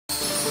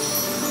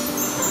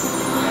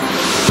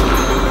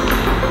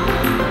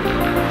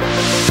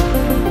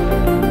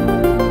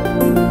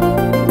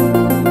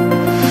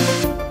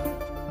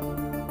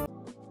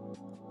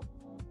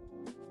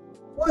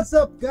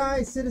What's up,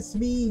 guys? It is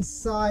me,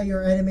 Sai,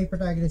 your anime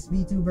protagonist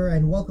Vtuber,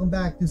 and welcome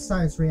back to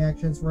Sai's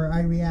Reactions, where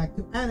I react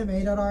to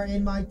anime that are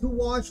in my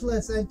to-watch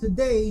list. And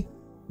today,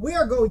 we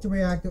are going to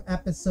react to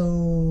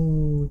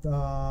episode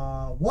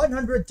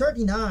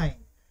 139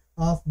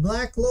 of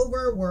Black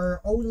Clover. We're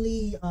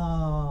only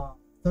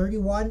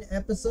 31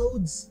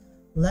 episodes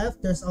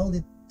left. There's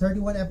only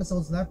 31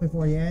 episodes left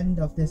before the end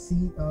of this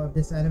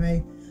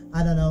anime.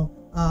 I don't know.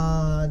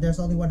 There's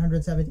only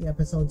 170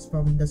 episodes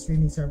from the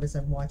streaming service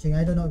I'm watching.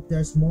 I don't know if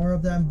there's more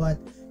of them, but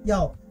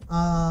yo,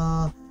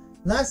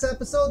 last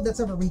episode, let's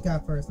have a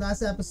recap first.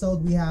 Last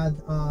episode we had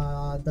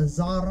the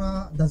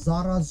Zora,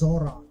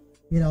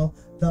 you know,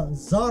 the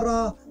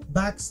Zora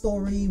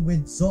backstory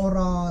with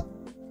Zora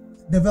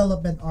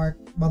development arc.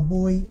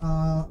 Baboy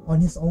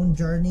on his own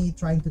journey,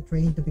 trying to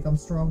train to become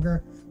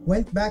stronger,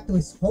 went back to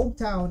his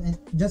hometown and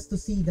just to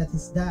see that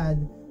his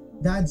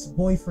dad's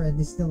boyfriend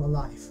is still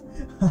alive.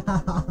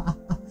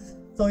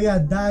 So yeah,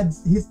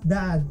 his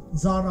dad,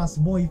 Zora's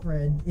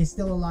boyfriend, is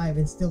still alive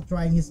and still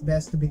trying his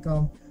best to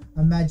become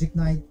a magic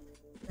knight.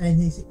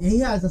 And he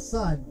has a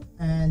son,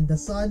 and the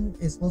son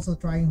is also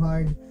trying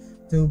hard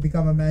to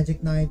become a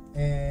magic knight.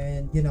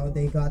 And you know,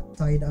 they got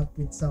tied up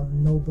with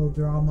some noble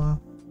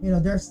drama. You know,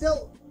 there's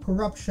still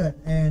corruption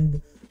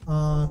and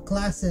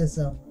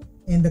classism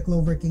in the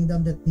Clover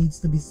Kingdom that needs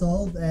to be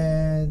solved,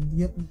 and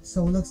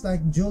so looks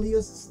like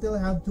Julius still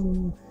have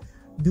to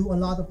do a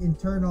lot of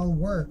internal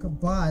work,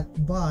 but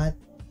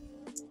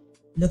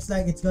looks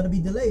like it's gonna be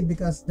delayed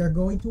because they're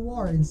going to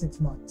war in 6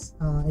 months.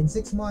 In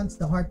 6 months,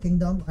 the Heart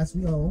Kingdom, as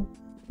we know,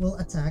 will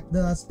attack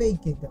the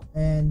Spade Kingdom,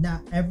 and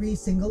not every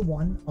single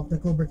one of the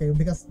Clover Kingdom,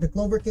 because the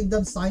Clover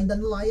Kingdom signed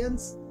an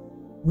alliance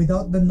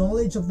without the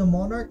knowledge of the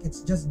monarch.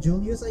 It's just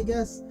Julius, I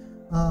guess.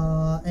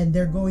 And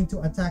they're going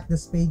to attack the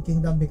Spade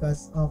Kingdom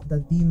because of the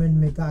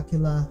demon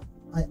Megacula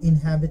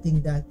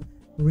inhabiting that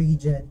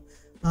region.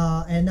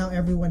 And now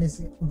everyone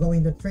is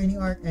going the training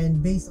arc,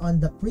 and based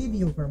on the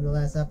preview from the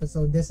last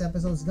episode, this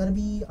episode is gonna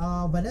be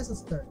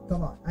Vanessa's turn.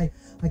 Come on, I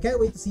can't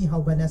wait to see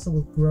how Vanessa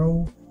will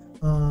grow.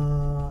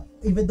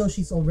 Even though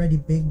she's already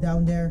big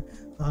down there,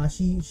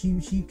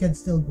 she can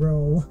still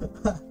grow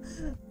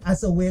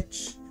as a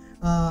witch.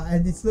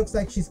 And it looks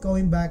like she's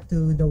going back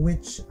to the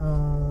witch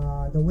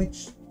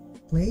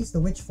place, the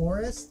witch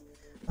forest.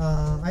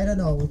 I don't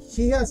know,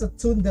 she has a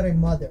tsundere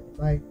mother,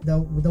 like the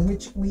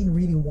witch queen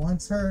really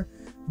wants her,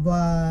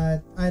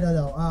 but I don't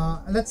know.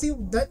 Let's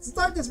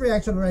start this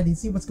reaction already,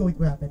 see what's going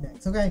to happen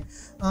next. Okay,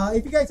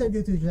 if you guys are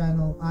new to the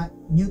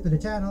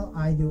channel,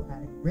 I do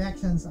anime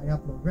reactions, I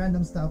upload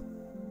random stuff,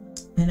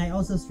 and I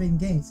also stream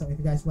games. So if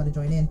you guys want to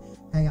join in,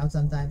 hang out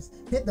sometimes,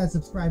 hit that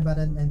subscribe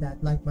button and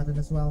that like button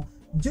as well.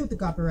 Due to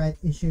copyright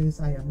issues,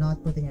 I am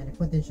not putting any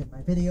footage in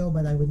my video,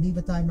 but I would leave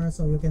a timer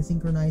so you can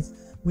synchronize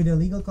with a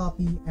legal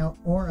copy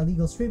or a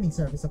legal streaming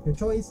service of your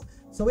choice.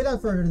 So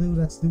without further ado,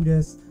 let's do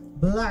this.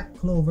 Black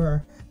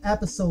Clover,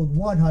 episode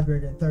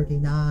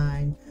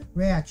 139.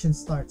 Reaction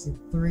starts in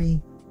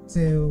 3,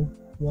 2,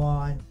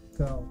 1,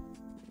 go.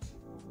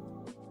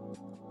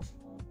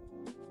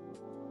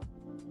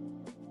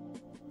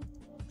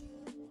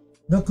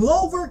 The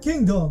Clover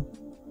Kingdom.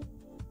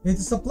 It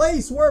is a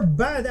place where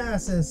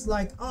badasses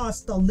like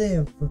Asta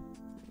live.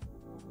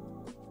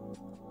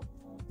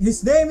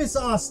 His name is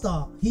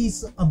Asta.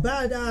 He's a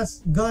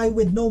badass guy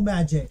with no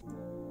magic.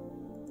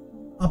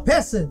 A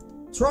peasant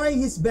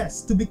trying his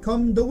best to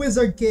become the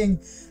Wizard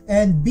King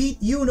and beat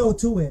Yuno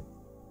to it.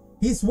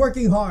 He's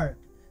working hard.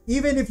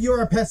 Even if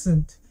you're a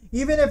peasant,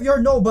 even if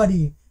you're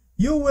nobody,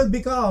 you will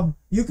become,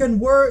 you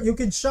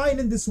can shine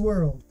in this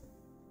world.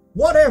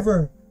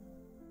 Whatever.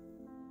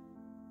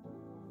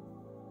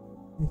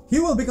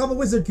 He will become a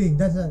Wizard King.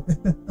 That's it.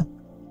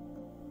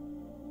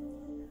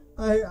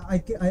 I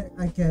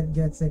can't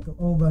get sick.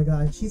 Oh my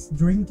god, she's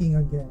drinking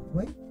again.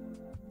 Wait.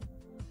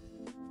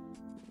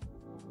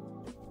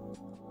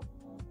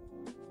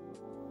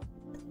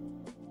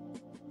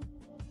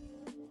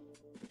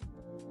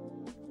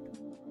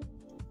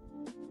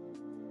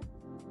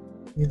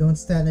 You don't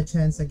stand a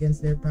chance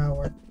against their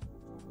power.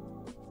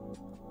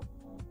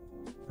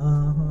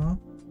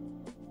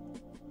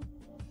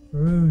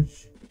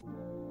 Rouge.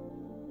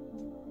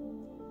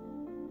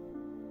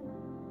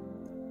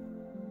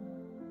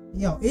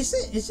 Yo,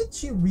 isn't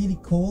she really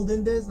cold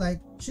in this? Like,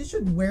 she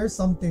should wear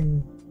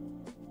something.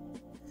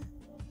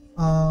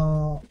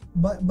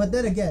 But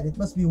then again, it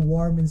must be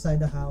warm inside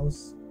the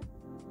house.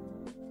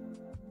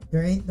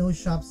 There ain't no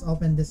shops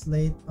open this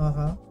late.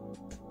 Oh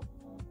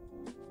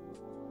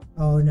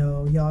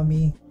no,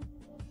 Yami.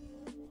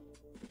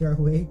 You're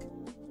awake?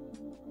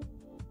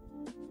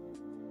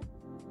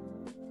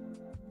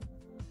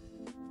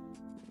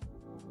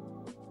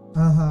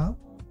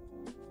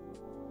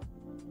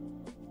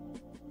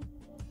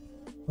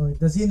 Oh,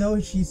 does he know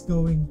she's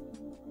going?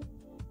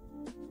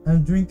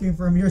 I'm drinking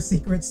from your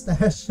secret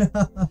stash.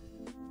 A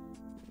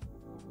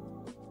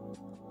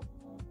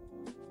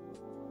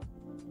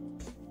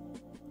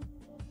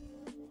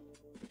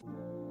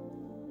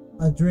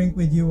drink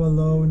with you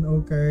alone,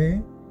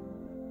 okay?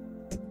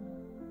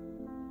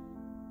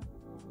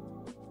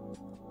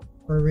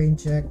 For rain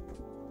check.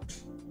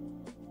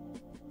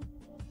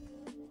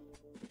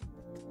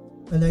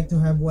 I like to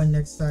have one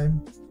next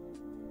time.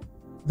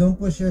 Don't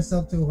push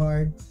yourself too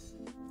hard.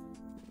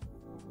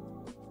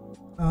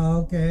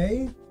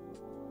 Okay.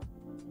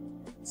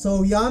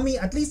 So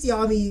Yami, at least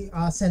Yami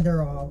sent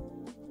her off.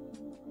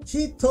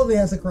 She totally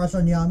has a crush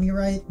on Yami,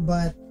 right?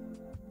 But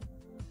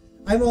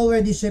I'm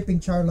already shipping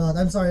Charlotte.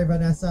 I'm sorry,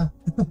 Vanessa.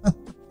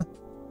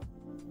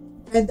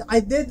 And I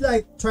did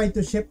like try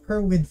to ship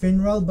her with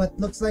Finral, but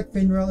looks like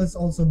Finral is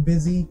also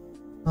busy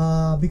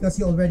because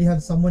he already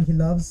has someone he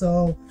loves.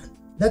 So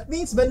that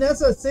means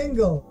Vanessa is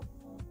single.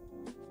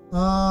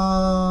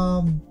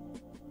 I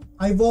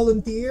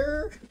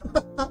volunteer.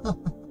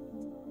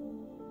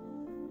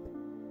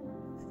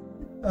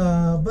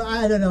 But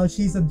I don't know.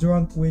 She's a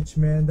drunk witch,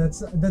 man.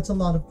 That's a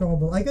lot of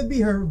trouble. I could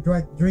be her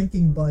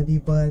drinking buddy,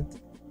 but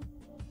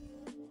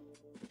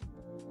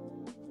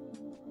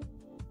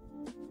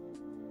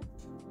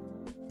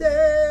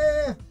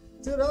then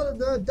da da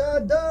da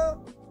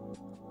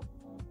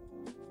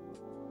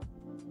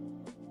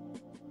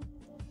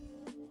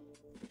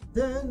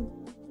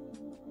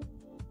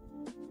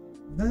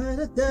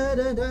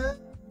da da.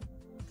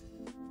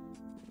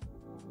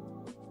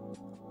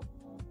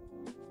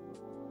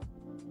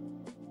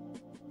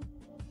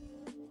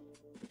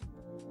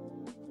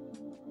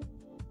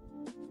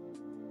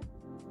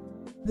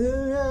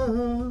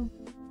 Yeah.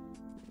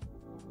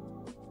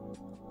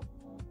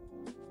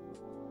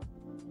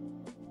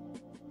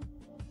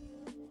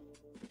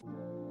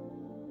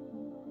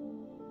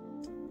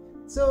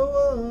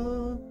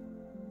 So,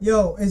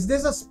 yo, is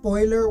this a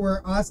spoiler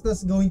where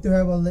Asta's going to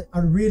have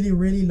a really,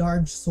 really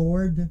large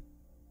sword?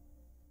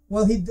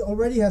 Well, he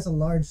already has a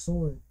large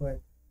sword,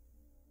 but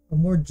a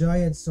more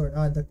giant sword.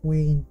 Ah, the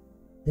queen.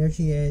 There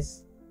she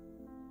is.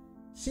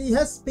 She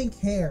has pink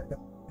hair,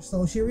 though.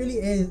 So she really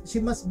is.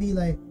 She must be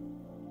like.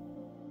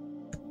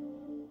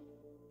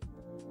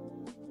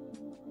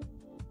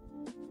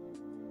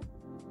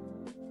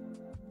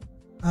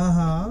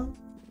 Uh-huh.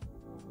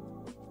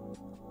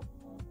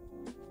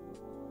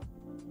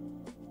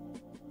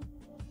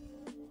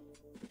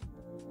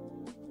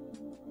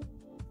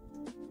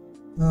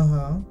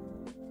 Uh-huh.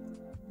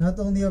 Not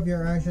only of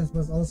your actions,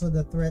 but also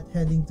the threat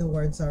heading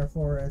towards our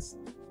forest.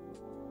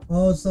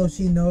 Oh, so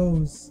she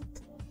knows.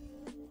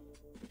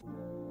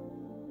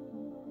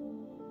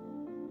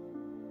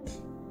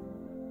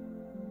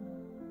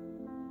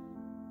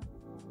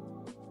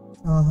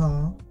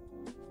 Uh-huh.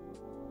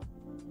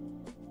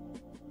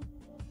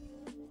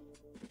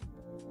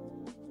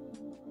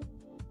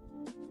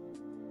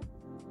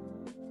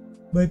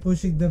 By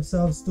pushing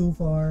themselves too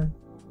far.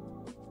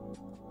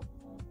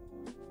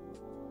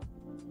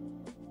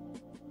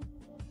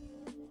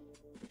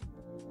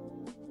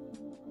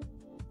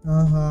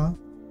 Uh-huh.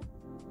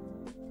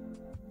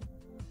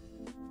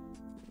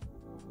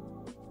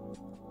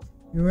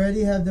 You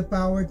already have the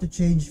power to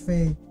change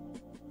fate.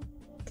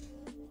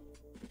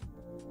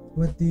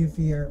 What do you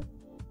fear?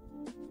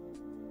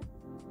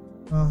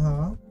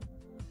 Uh-huh.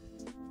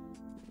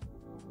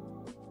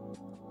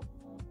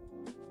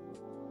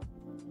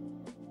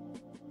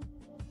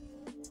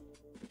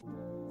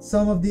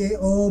 Some of the...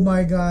 Oh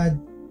my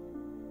god.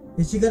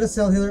 Is she gonna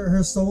sell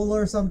her soul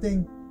or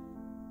something?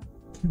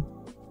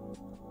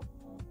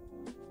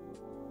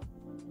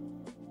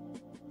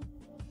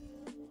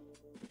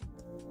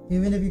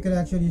 Even if you could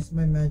actually use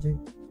my magic.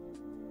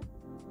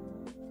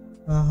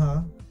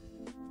 Uh-huh.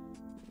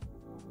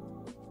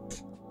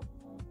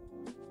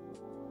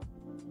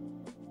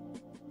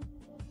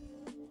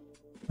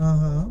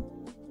 Uh-huh.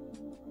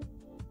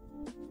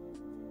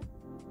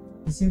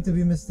 You seem to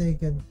be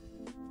mistaken.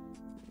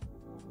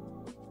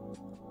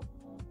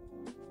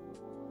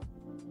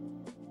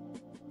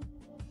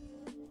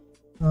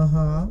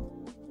 Uh-huh.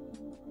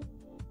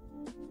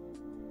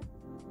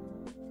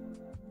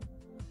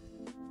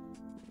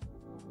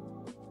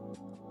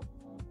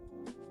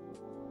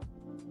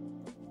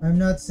 I'm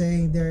not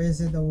saying there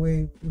isn't a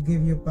way to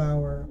give you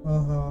power.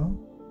 Uh-huh.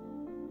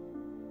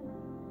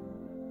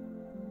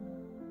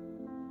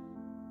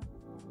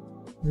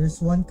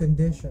 There's one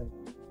condition.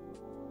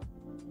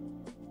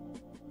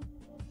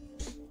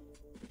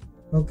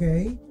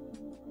 Okay.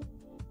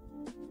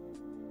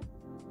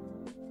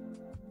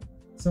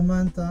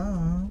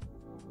 Samantha,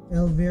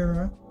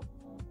 Elvira.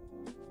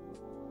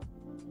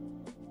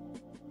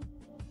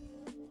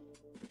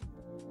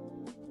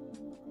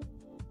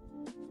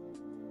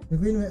 The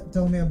queen will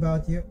tell me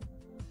about you.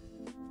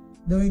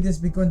 Doing this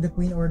because the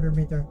queen ordered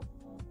me to.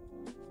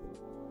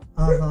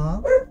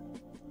 Uh-huh.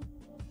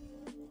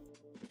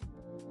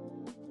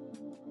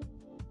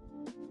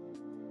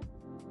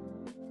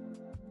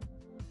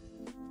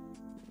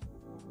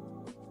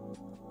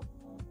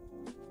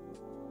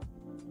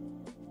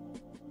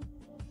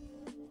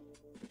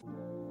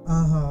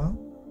 Uh-huh.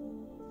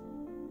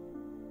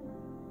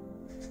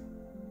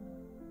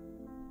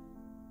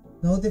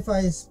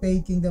 Notify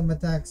Spade Kingdom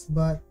attacks,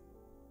 but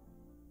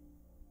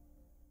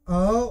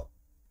oh,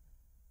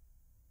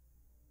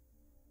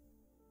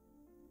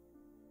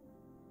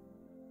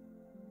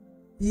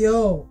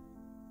 yo,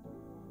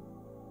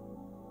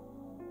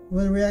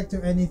 will react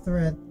to any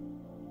threat.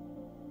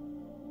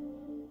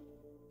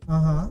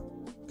 Uh-huh.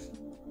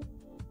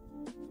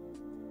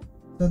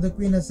 So the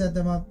queen has set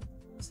them up.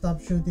 Stop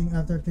shooting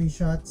after 3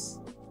 shots.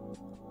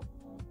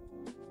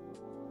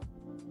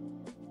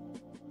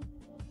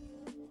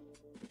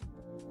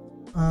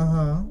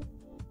 Uh-huh.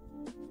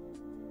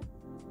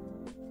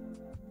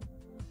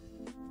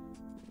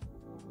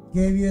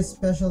 Gave you a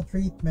special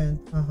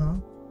treatment. Uh-huh.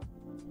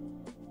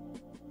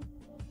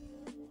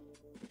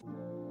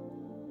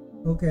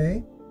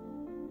 Okay.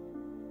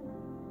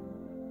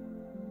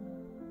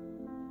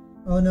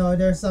 Oh no,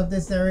 there's something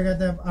staring at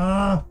them.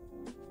 Ah!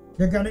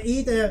 They're gonna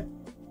eat it!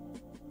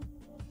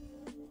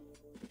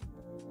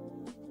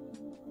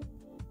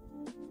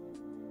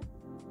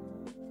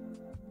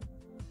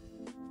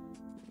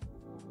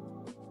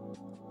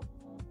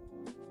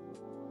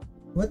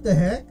 What the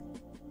heck?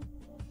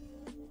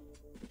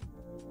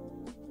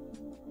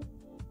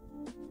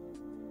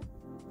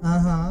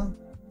 Uh-huh.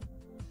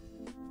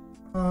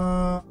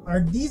 Are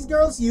these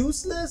girls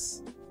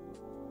useless?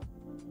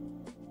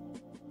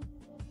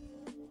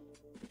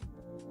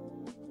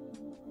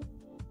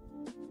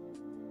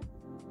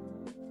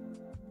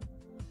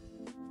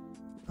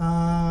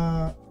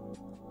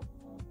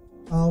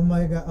 Oh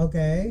my god,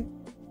 okay.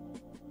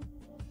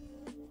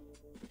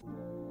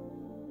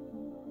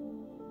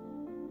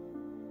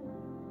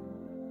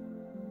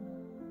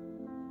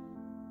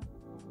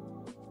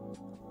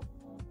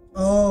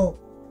 Oh.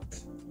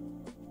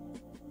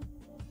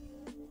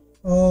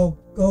 Oh,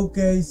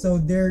 okay, so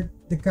they're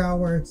the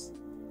cowards.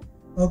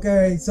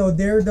 Okay, so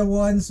they're the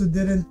ones who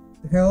didn't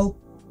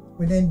help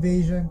with the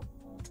invasion.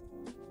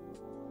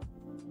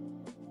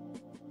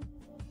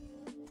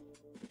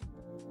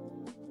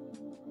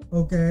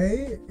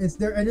 Okay, is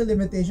there any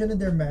limitation in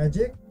their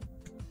magic?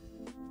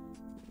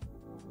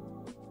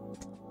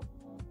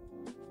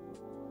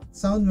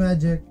 Sound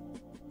magic.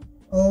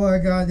 Oh my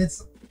god,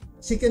 it's...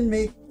 She can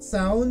make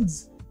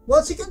sounds.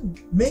 Well, she can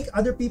make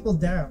other people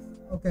deaf.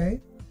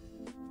 Okay.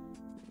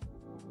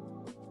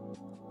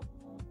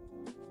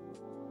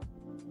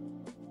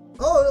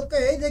 Oh,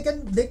 okay. They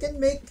can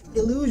make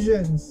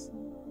illusions.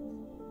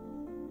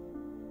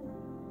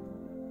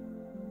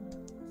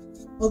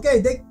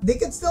 Okay, they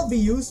can still be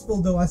useful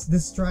though as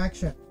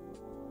distraction.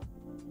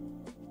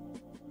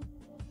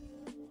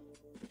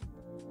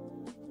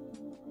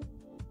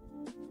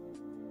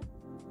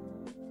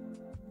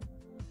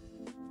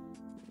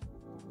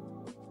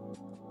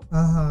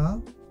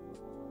 Uh-huh.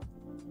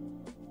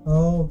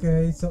 Oh,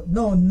 okay. So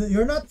no,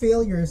 you're not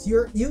failures.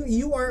 You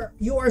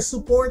are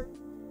support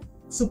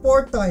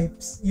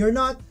types. You're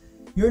not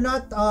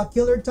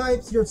killer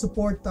types. You're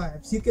support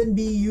types. You can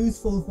be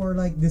useful for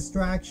like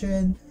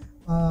distraction,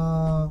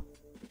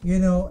 you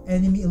know,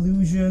 enemy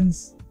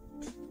illusions.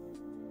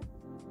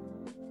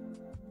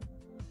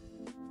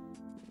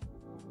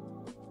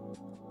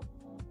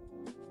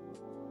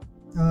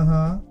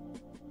 Uh-huh.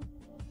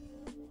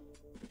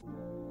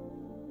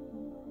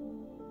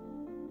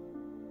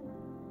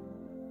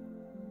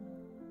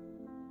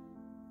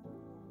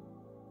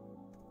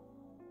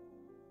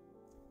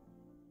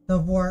 The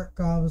war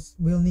comes,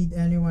 we'll need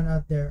anyone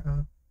out there.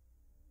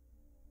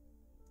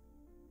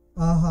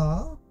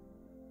 Uh-huh.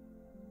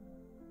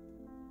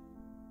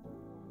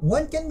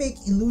 One can make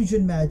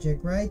illusion magic,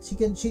 right? She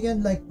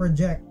can like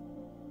project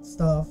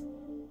stuff.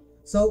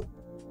 So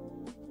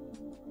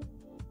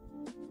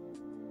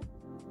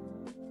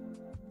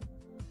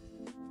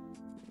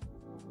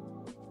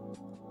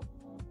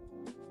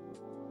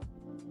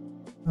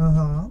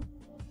uh-huh.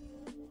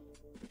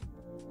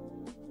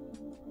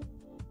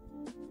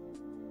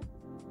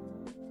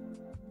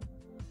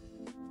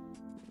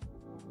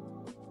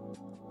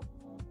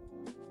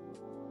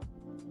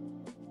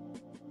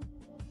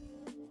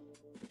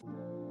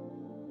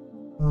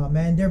 Oh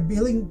man, they're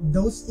billing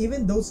those,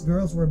 even those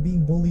girls were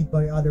being bullied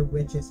by other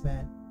witches,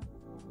 man.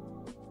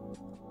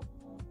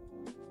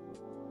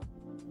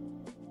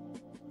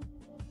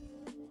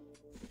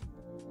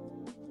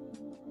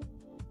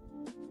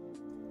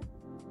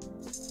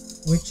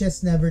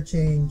 Witches never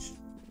change.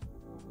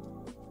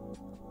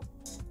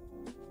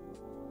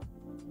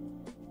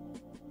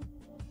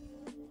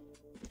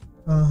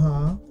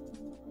 Uh-huh.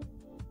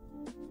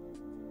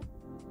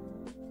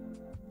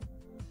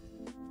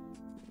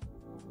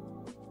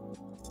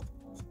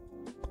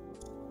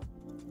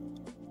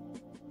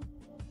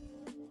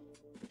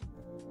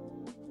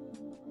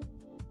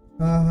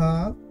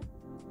 Uh-huh.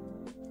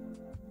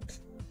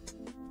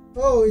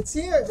 Oh, it's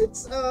here.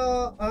 It's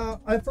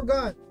I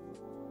forgot.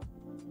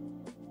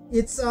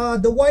 It's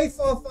the wife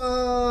of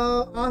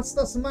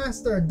Asta's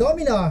master,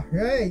 Domina,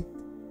 right?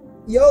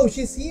 Yo,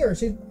 she's here.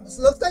 She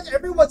looks like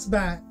everyone's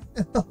back.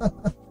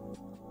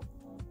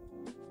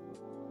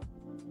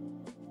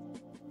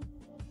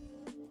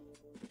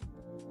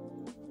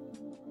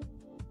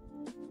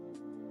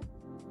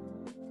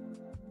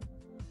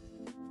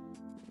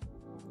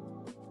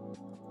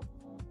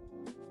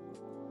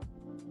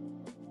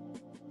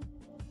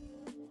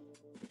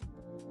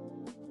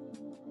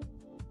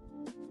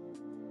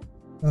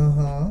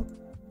 Uh-huh.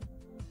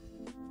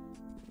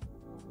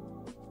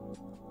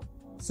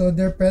 So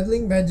they're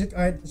peddling magic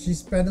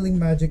she's peddling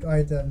magic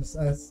items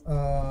as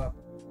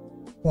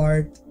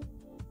part.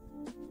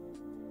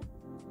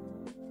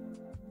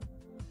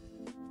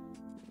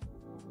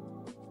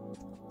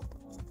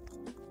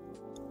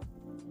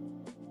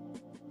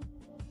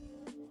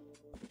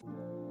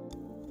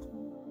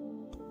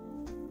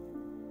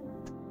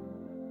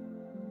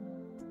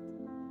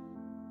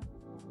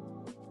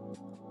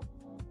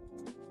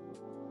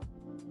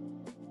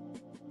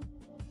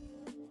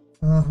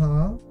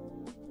 Uh-huh.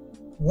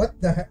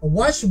 What the heck?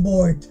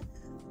 Washboard!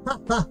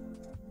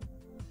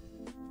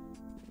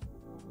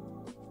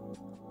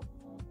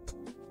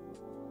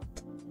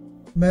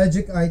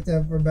 Magic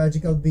item for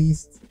magical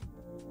beast.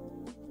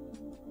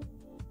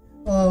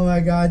 Oh my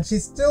god,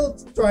 she's still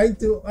trying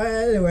to.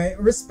 Anyway,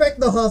 respect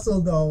the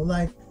hustle though.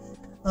 Like,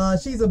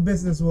 she's a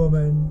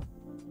businesswoman.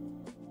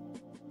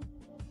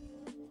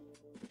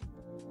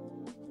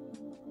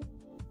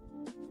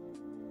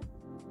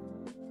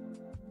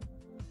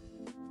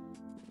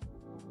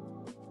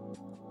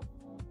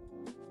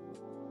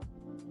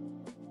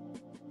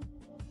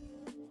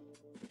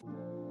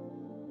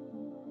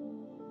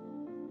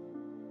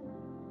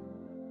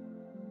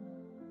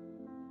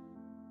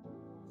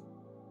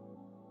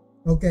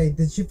 Okay,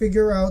 did she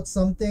figure out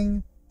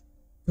something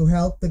to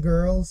help the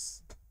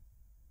girls?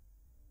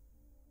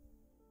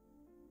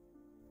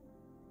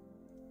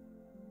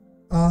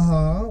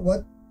 Uh-huh.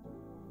 What?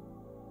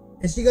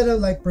 Is she gonna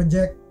like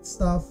project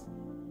stuff?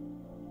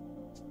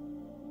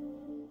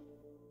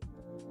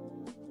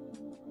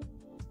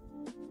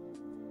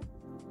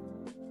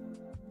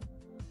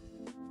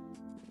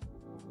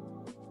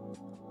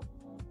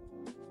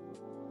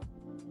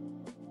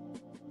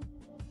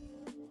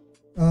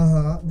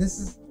 Uh-huh. This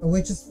is a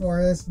witch's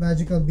forest,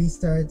 magical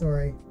beast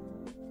territory.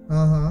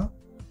 Uh-huh.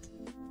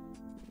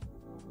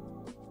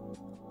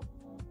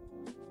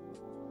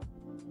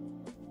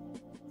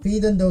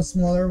 Feed on those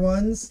smaller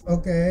ones.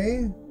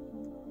 Okay.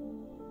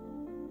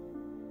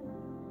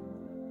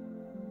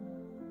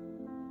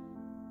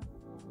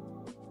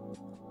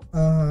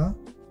 Uh-huh.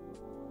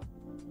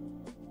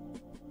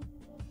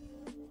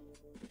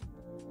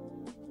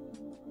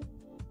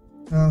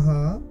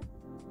 Uh-huh.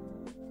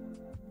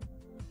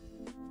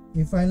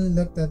 You finally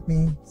looked at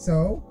me.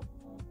 So?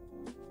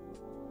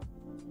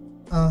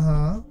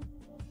 Uh-huh.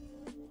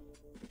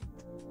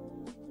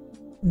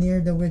 Near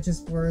the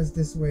witch's forest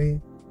this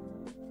way.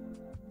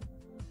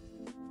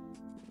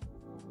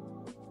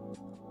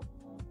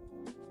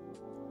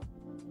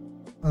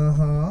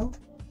 Uh-huh.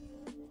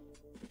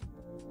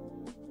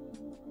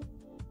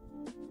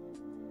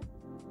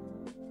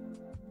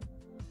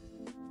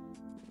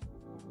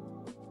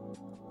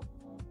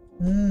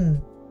 Hmm.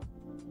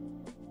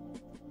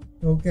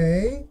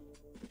 Okay.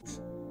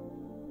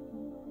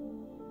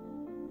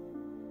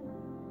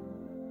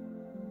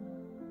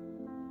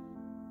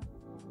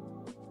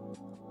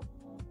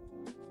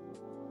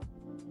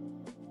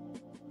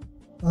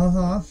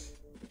 Uh-huh.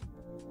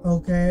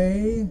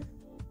 Okay.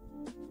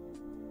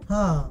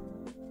 Huh.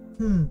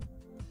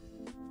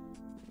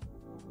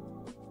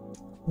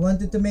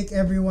 Wanted to make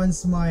everyone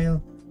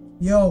smile.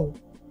 Yo,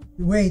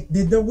 wait,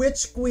 did the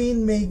witch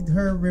queen make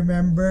her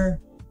remember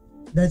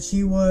that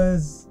she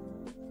was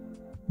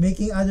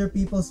making other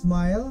people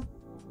smile?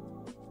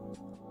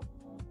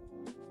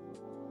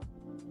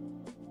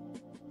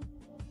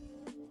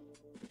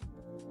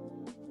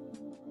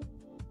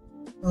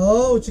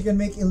 Oh, she can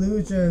make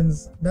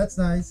illusions. That's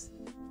nice.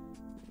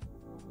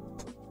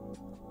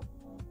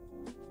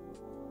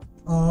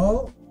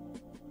 Oh,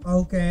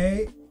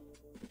 okay.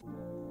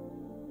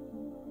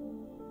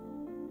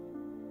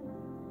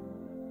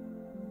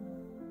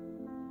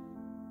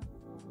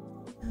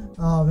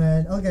 Oh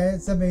man, okay,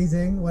 it's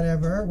amazing.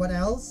 Whatever. What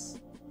else?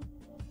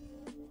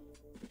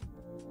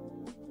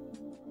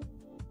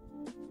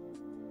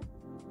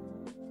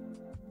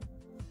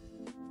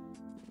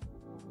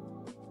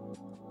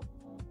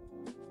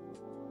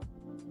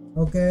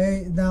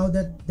 Okay, now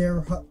that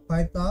they're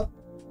piped up,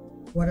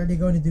 what are they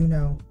going to do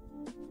now?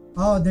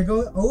 Oh, they're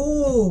going.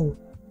 Oh,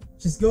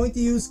 she's going to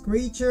use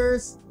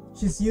creatures.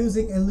 She's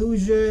using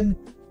illusion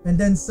and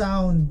then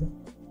sound.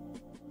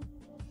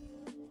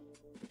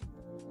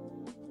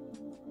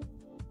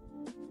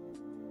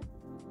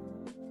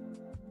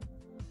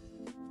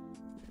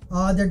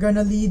 They're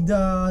gonna lead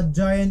the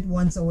giant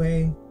ones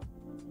away.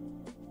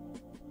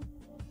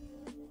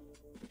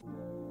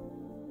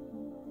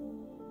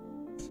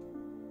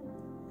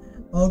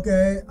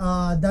 Okay,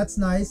 that's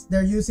nice.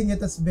 They're using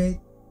it as bait.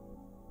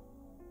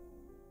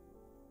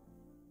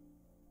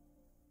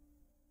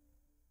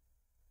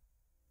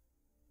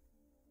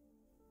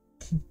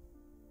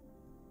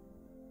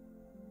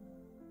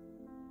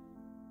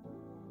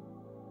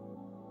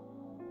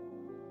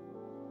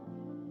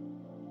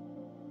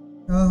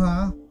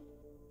 Uh-huh.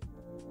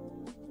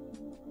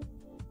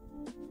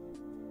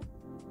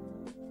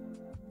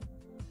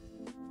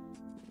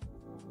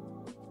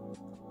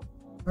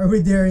 Are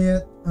we there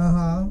yet?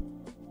 Uh-huh.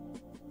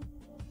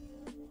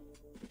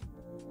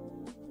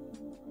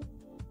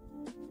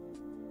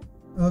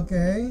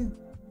 Okay.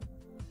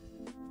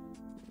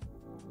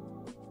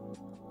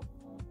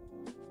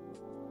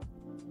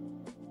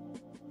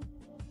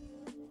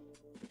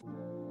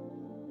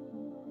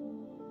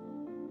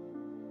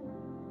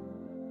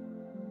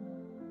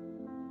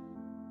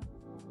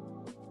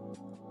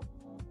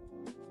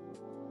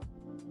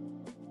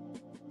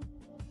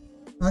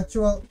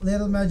 Actual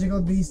little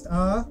magical beast,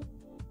 uh-huh.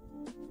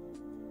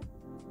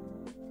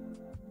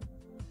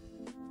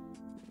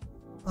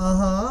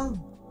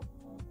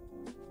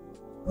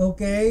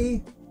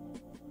 Okay.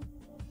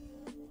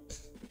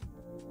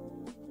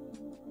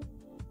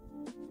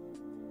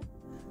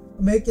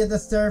 make it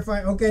as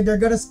terrifying. Okay, they're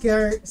gonna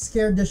scare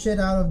the shit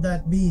out of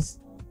that beast.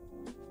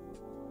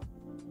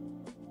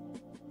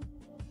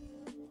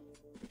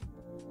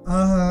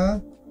 Uh-huh.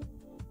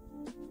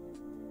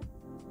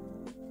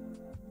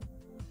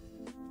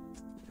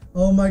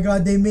 Oh my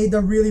god, they made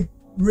a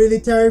really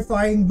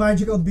terrifying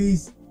magical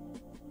beast.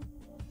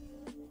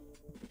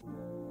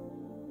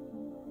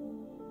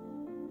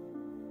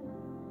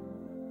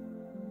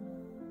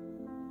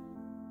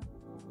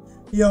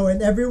 Yo,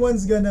 and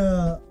everyone's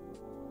gonna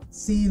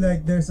see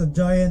like there's a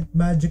giant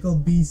magical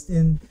beast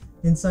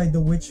inside the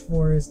witch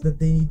forest that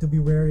they need to be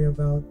wary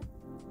about.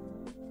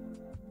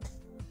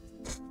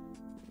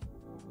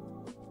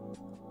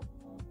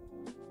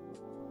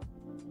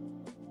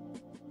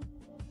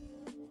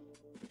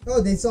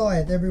 Oh, they saw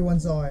it. Everyone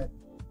saw it.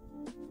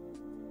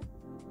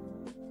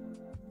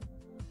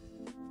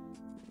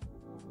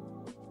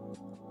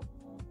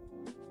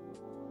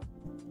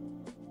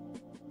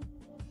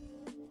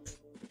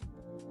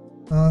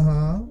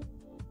 Uh-huh.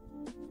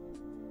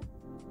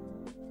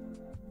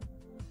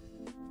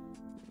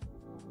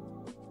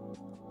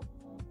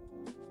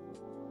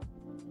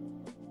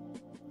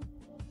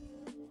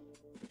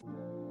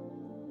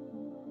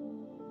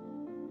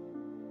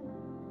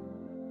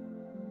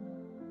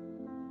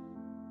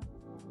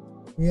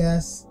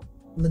 Yes,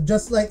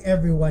 just like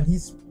everyone,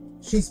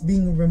 she's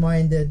being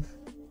reminded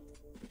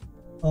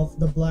of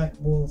the Black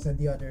Bulls and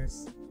the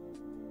others.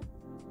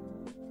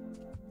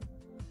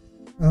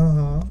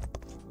 Uh-huh.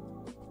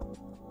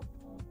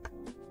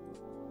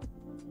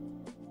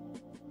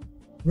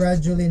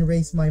 Gradually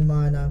raise my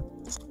mana.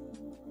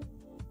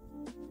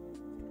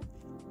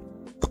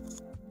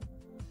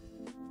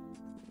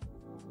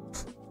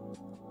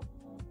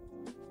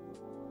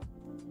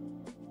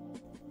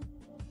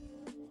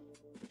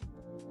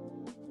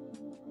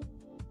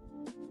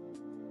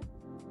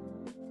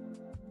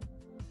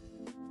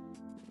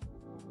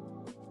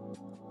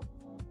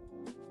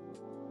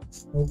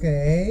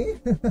 Okay.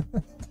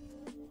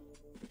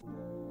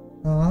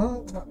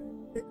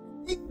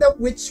 I think the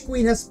Witch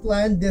Queen has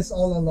planned this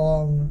all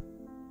along.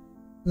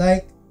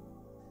 Like,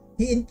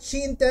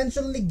 she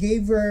intentionally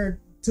gave her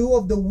two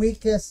of the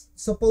weakest,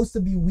 supposed to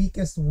be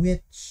weakest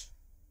witch.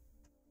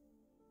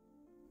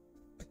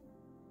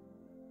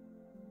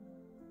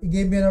 He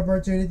gave me an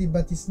opportunity,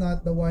 but he's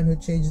not the one who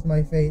changed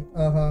my fate.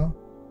 Uh-huh.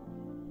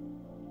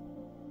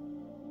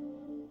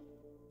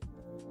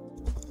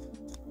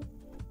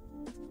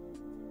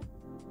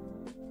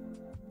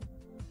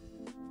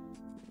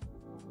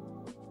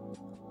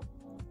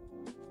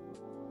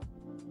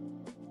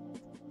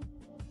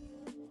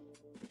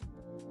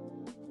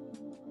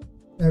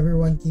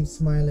 Everyone keeps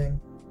smiling.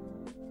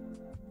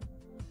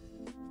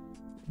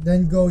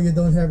 Then go, you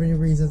don't have any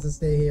reason to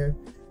stay here.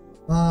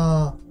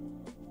 I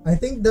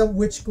think the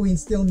Witch Queen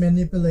still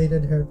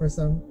manipulated her for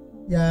some...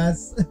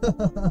 Yes.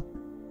 I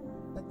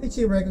think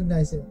she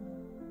recognized it.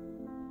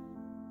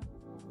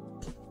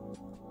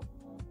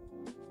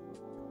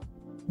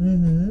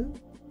 Mm-hmm.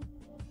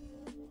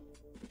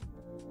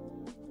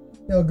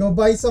 Yo, go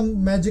buy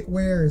some magic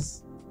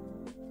wares,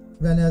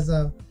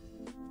 Vanessa.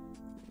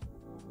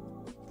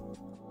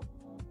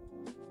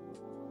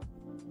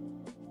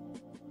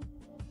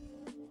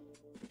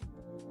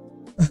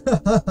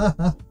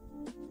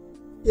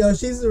 Yo,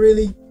 she's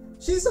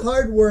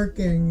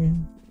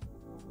hardworking.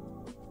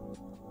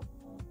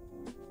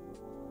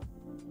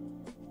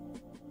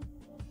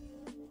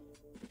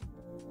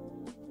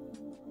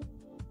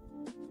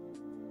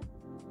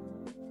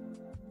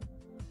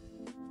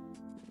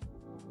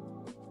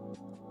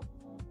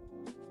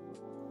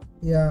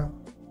 Yeah,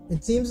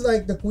 it seems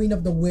like the Queen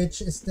of the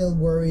Witch is still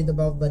worried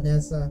about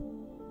Vanessa.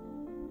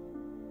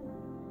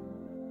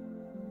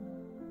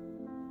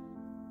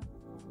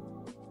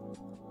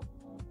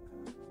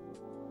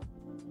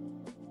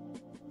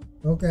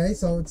 Okay,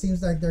 so it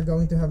seems like they're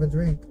going to have a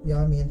drink,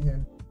 Yami and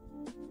him.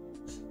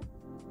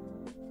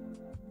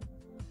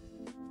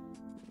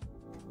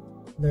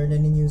 Learn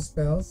any new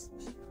spells?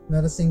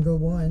 Not a single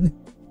one.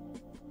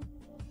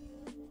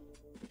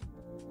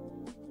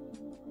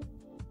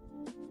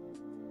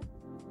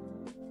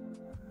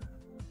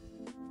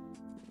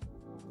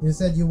 You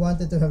said you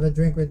wanted to have a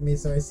drink with me,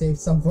 so I saved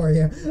some for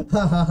you.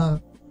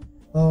 Hahaha.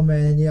 Oh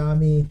man,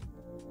 Yami.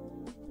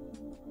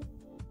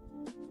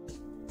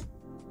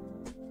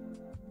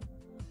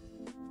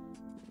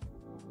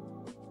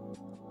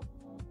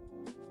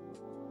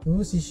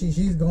 Ooh,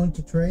 she's going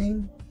to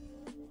train.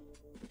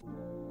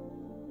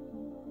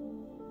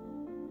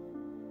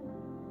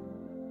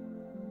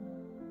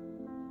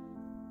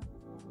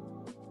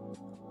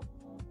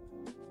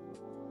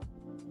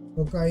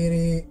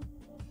 Okay.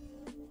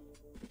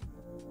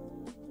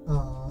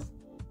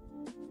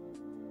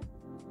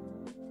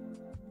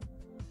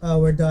 Oh,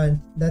 we're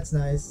done. That's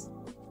nice.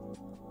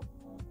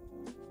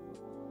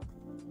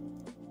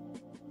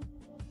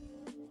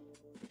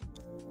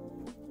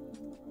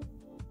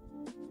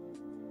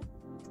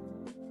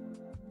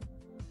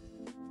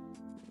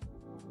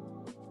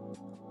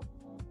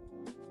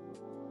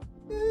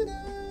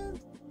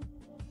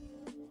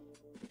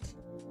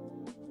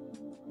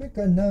 Pick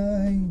a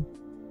nine.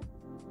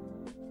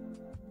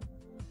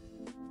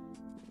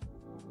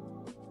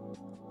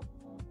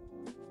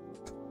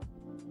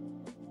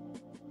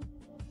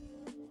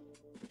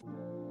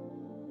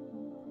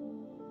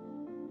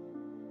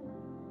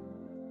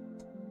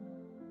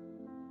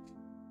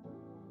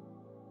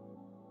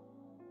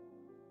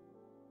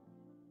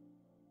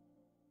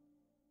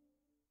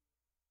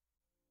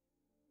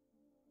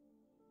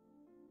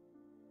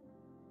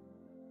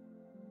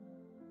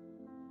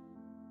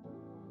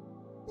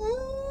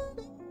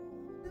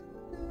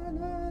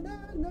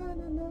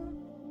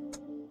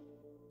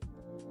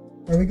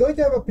 Are we going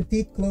to have a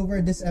Petite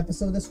Clover this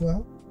episode as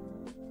well?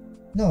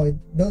 No,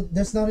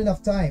 there's not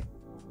enough time.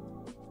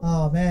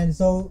 Oh man,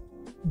 so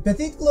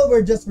Petite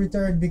Clover just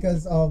returned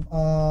because of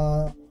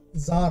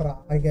Zara,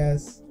 I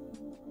guess.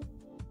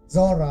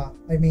 Zora,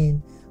 I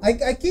mean.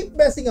 I keep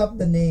messing up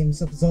the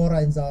names of Zora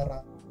and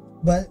Zara.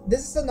 But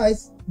this is a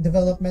nice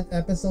development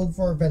episode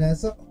for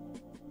Vanessa.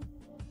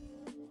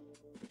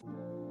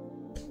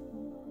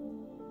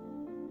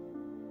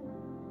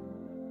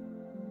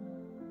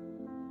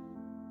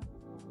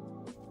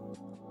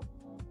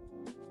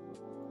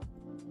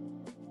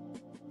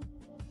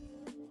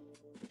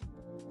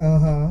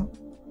 Uh-huh.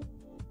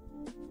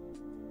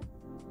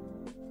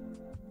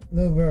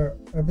 Clover,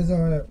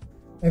 episode.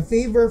 A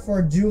favor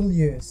for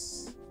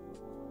Julius.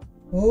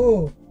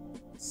 Oh,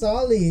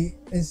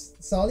 is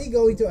Sally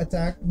going to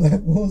attack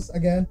Black Wolves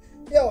again?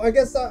 Yo, I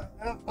guess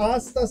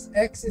Asta's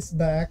ex is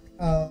back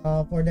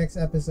for next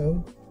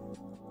episode.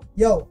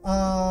 Yo,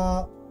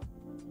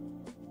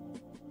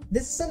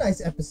 this is a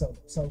nice episode.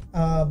 So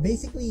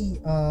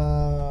basically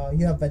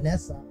you have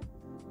Vanessa.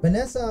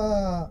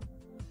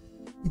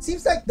 It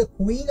seems like the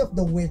Queen of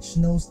the Witch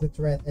knows the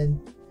threat, and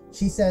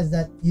she says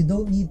that you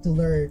don't need to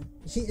learn.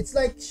 It's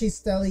like she's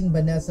telling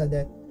Vanessa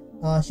that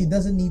she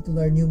doesn't need to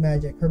learn new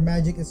magic. Her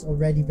magic is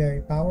already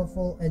very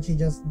powerful, and she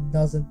just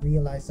doesn't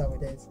realize how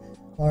it is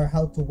or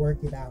how to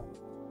work it out.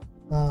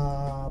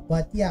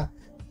 But yeah,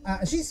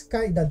 she's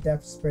kind of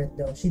desperate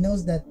though. She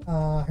knows that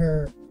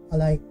her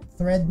like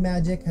thread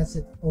magic has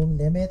its own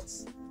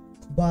limits,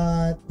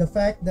 but the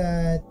fact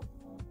that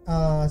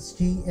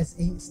she is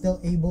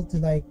still able to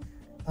like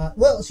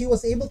well, she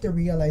was able to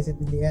realize it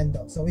in the end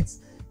though, so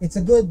it's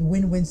a good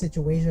win-win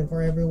situation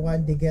for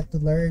everyone. They get to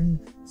learn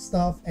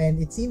stuff,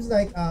 and it seems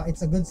like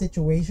it's a good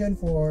situation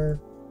for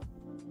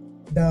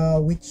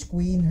the Witch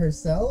Queen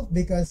herself,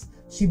 because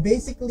she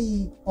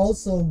basically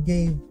also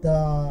gave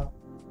the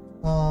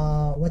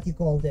what you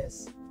call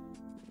this,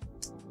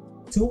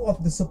 two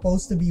of the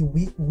supposed to be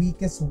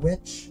weakest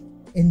witch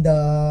in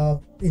the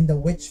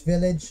witch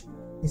village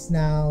is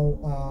now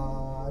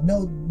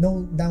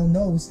now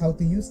knows how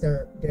to use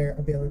their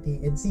ability.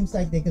 It seems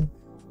like they could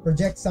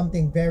project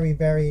something very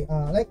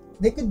like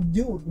they could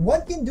do,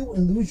 one can do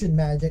illusion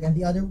magic and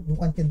the other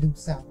one can do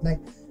sound.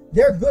 Like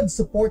they're good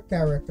support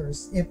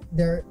characters if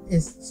there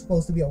is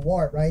supposed to be a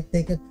war, right?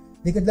 They could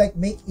like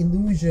make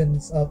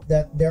illusions of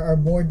that there are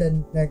more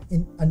than like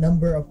in a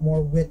number of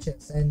more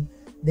witches, and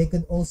they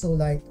could also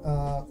like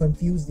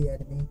confuse the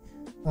enemy,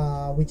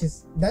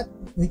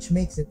 which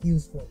makes it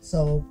useful.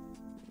 So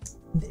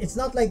it's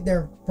not like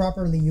they're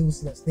properly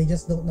useless, they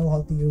just don't know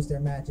how to use their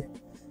magic.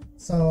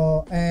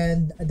 So,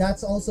 and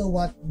that's also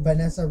what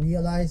Vanessa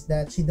realized,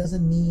 that she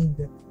doesn't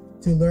need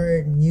to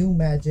learn new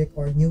magic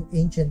or new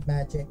ancient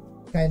magic,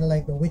 kind of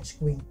like the Witch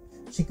Queen.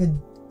 She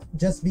could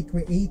just be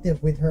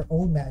creative with her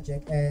own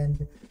magic,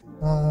 and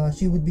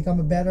she would become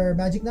a better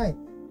magic knight,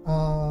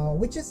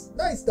 which is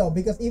nice though,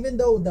 because even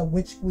though the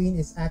Witch Queen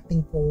is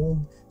acting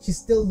cold, she's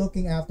still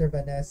looking after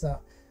Vanessa.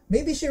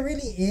 Maybe she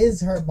really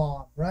is her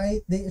mom, right?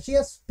 She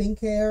has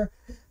pink hair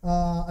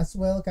as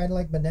well, kind of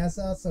like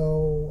Vanessa,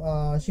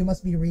 so she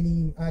must be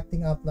really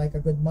acting up like a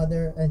good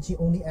mother, and she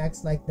only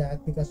acts like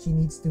that because she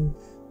needs to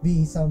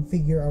be some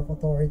figure of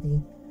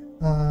authority.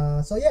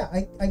 So yeah,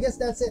 I guess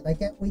that's it. I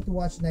can't wait to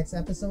watch the next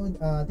episode.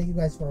 Thank you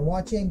guys for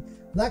watching.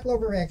 Black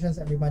Clover reactions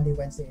every Monday,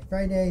 Wednesday, and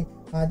Friday.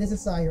 This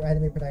is Sai, your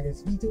anime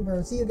protagonist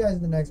Vtuber. See you guys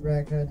in the next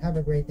reaction. Have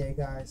a great day,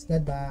 guys.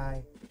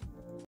 Goodbye.